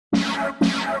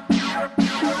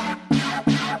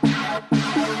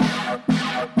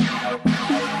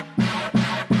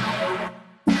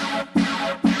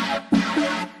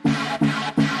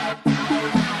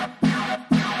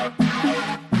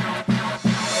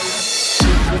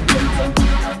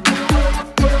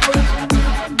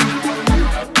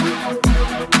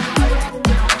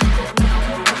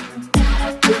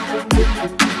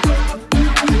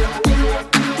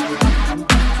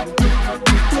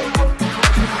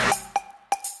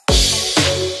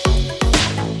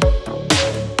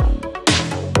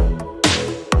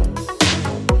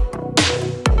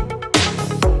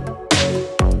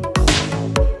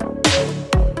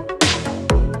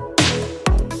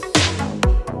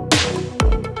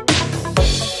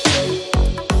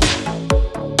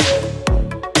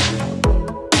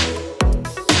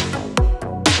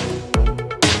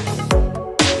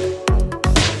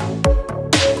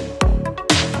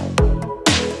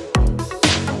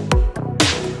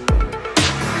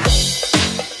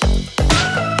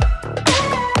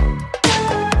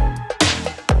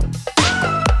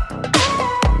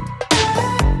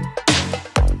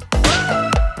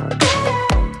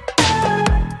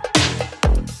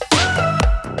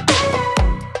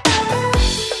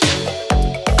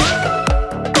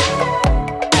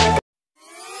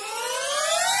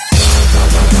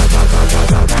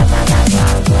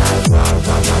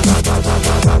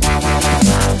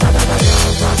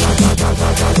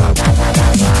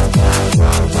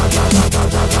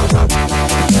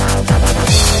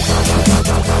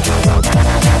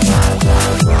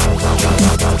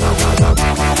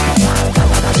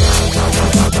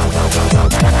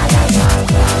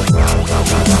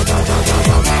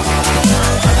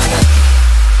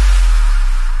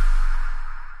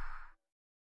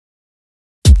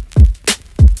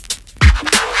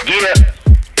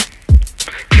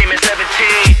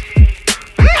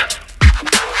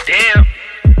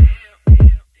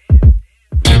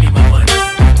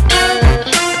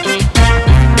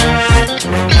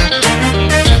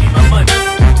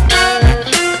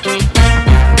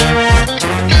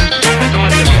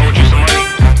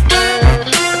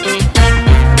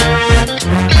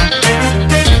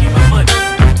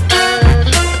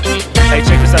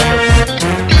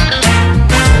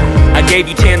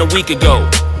week ago.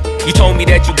 You told me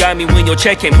that you got me when your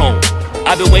check came home.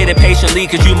 I've been waiting patiently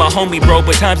cause you my homie, bro.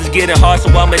 But times is getting hard, so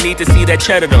I'ma need to see that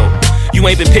cheddar though. You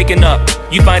ain't been picking up,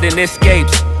 you finding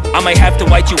escapes. I might have to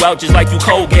white you out just like you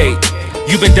Colgate.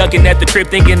 You been ducking at the crib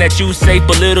thinking that you safe,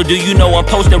 but little do you know I'm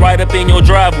posted right up in your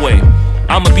driveway.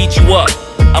 I'ma beat you up,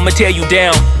 I'ma tear you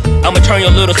down. I'ma turn your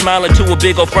little smile into a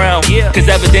big ol' frown. Cause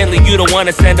evidently you don't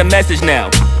wanna send a message now.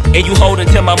 And you holding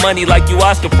to my money like you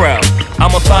Oscar proud.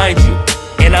 I'ma find you,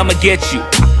 and I'ma get you.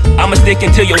 I'ma stick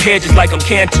into your head just like I'm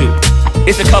Cantu.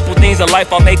 It's a couple things in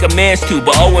life I'll make amends to,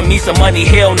 but owing me some money,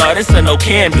 hell no, this a no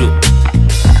can do.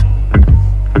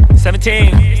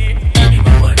 17. Give me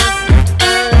my money.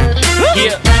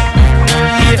 Yeah.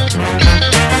 Yeah.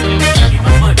 Give me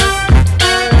my money.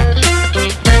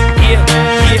 Yeah.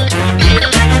 Yeah.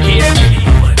 Yeah. Yeah. Give me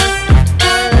my money.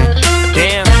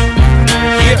 Damn.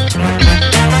 Yeah.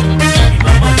 Give me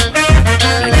my money.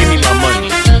 Now give me my money.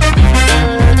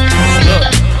 Look.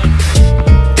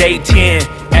 Day 10.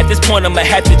 At this point I'ma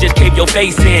have to just cave your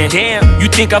face in. Damn, you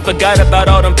think I forgot about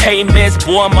all them payments?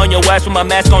 Boy, I'm on your ass with my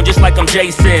mask on just like I'm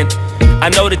Jason. I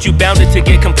know that you bounded to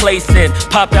get complacent.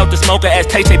 Popped out the smoker,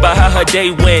 asked Tay-Tay about how her day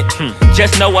went.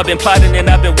 Just know I've been plotting and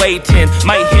I've been waiting.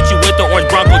 Might hit you with the orange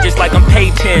Bronco just like I'm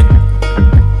Peyton.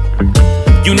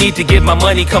 You need to get my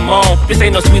money, come on. This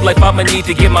ain't no sweet life, I'ma need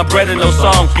to get my bread and no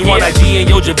song. You want IG and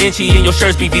your Da Vinci and your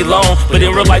shirts be long. But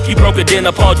in real life you broke it in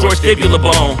a Paul George fibula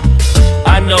bone.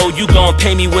 I know you gon'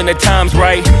 pay me when the time's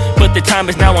right, but the time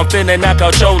is now, I'm finna knock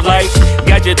out your lights.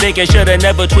 Got you thinking shoulda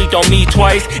never tweaked on me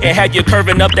twice, and had you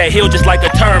curving up that hill just like a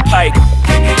turnpike. Give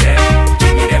me that,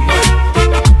 give me that money.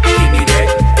 Give me that,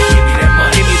 give me that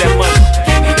money. Give me that money.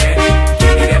 Give me that,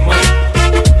 give me that money.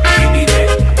 Give me that,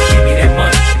 give me that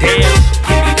money. Damn.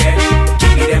 Give me that,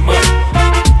 give me that money.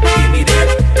 Give me that,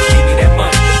 give me that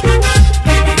money.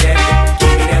 Give me that,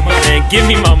 give me that money. Man, give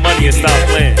me my money and stop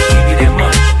playing. Give me that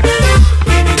money.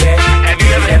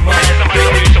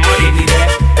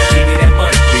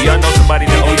 Y'all know somebody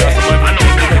that owe y'all some money? I know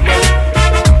that money.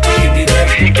 Give me that.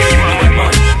 Give me my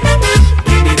money.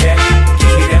 Give me that.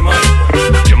 Give me that money.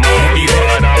 Jamal, you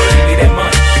fine already. Give me that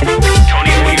money.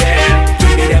 Tony, we had.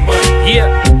 Give me that money. Yeah.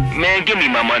 Man, give me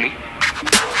my money.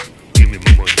 Give me my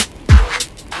money.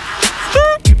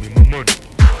 Give me my money.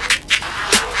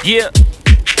 Yeah.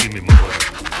 Give me my money.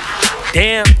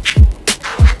 Damn.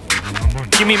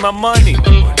 Give me my money. Give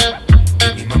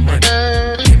me my money.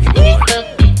 Give me my money.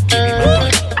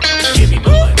 Give me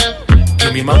my money,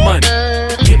 give me my money,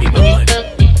 give me my money.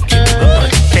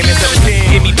 Came in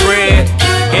 17, give me bread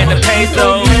and the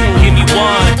peso. Give me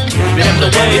one, that's the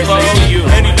way for you.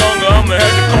 Any longer, I'ma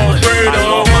have to call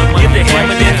Fredo. Get the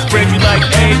hammer, then spread you like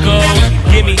Egos.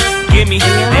 Give me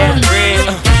that bread.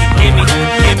 Give me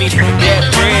that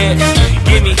bread.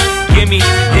 Give me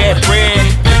that bread.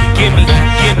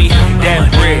 Give me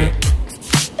that bread.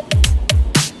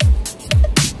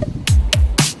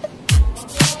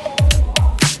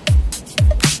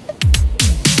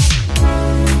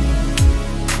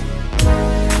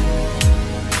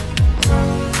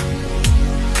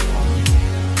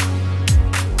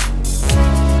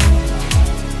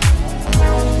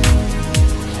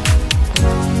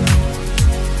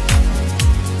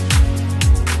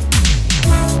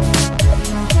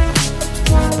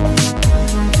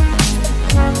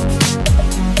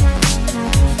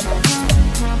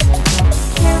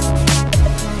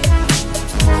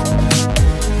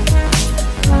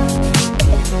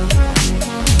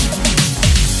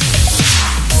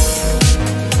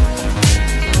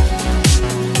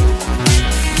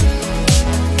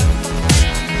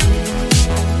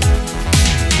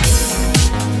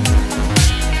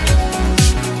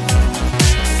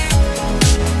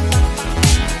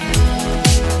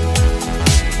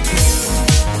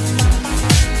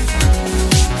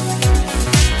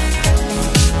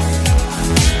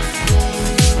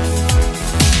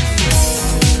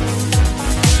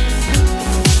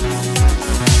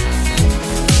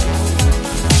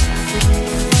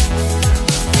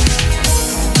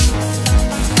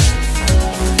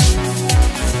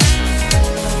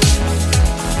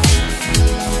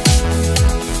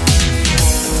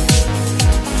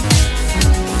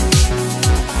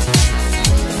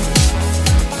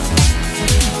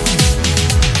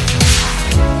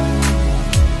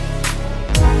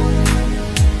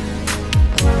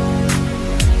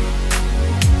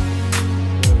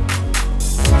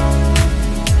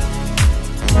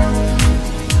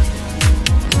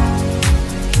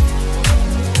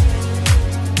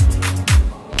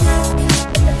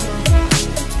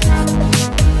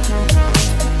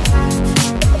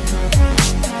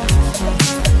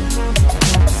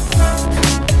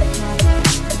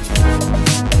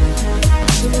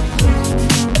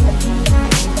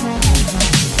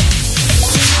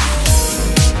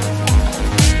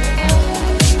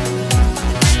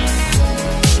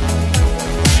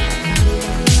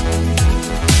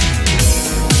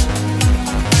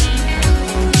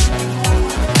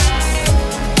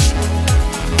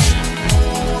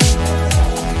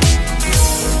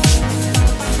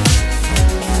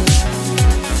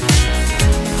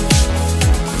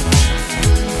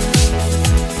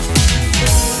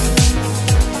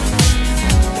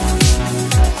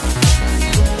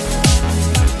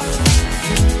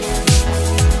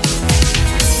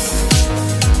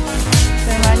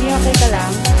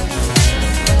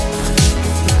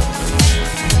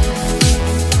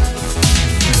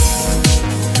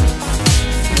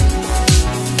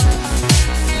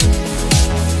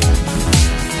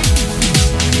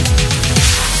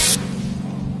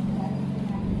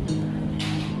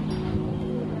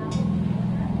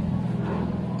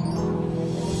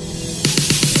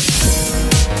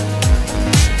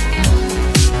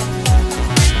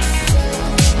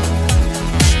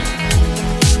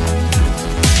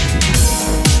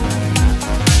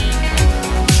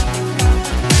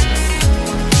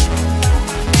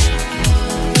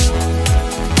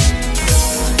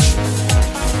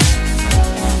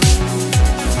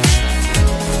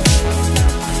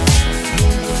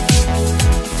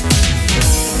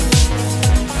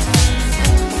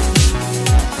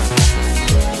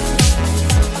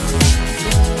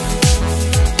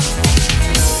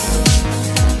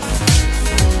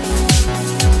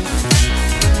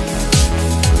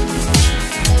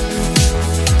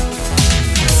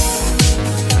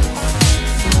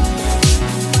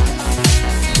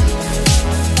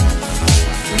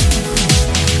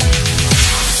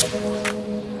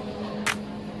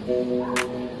 Tapiin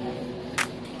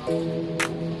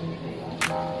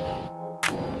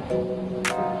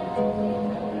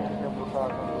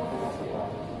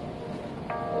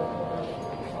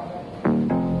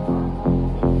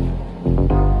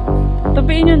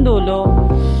yung dulo.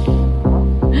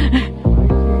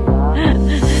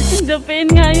 Tapiin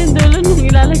nga yung dulo nung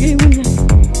ilalagay mo niya.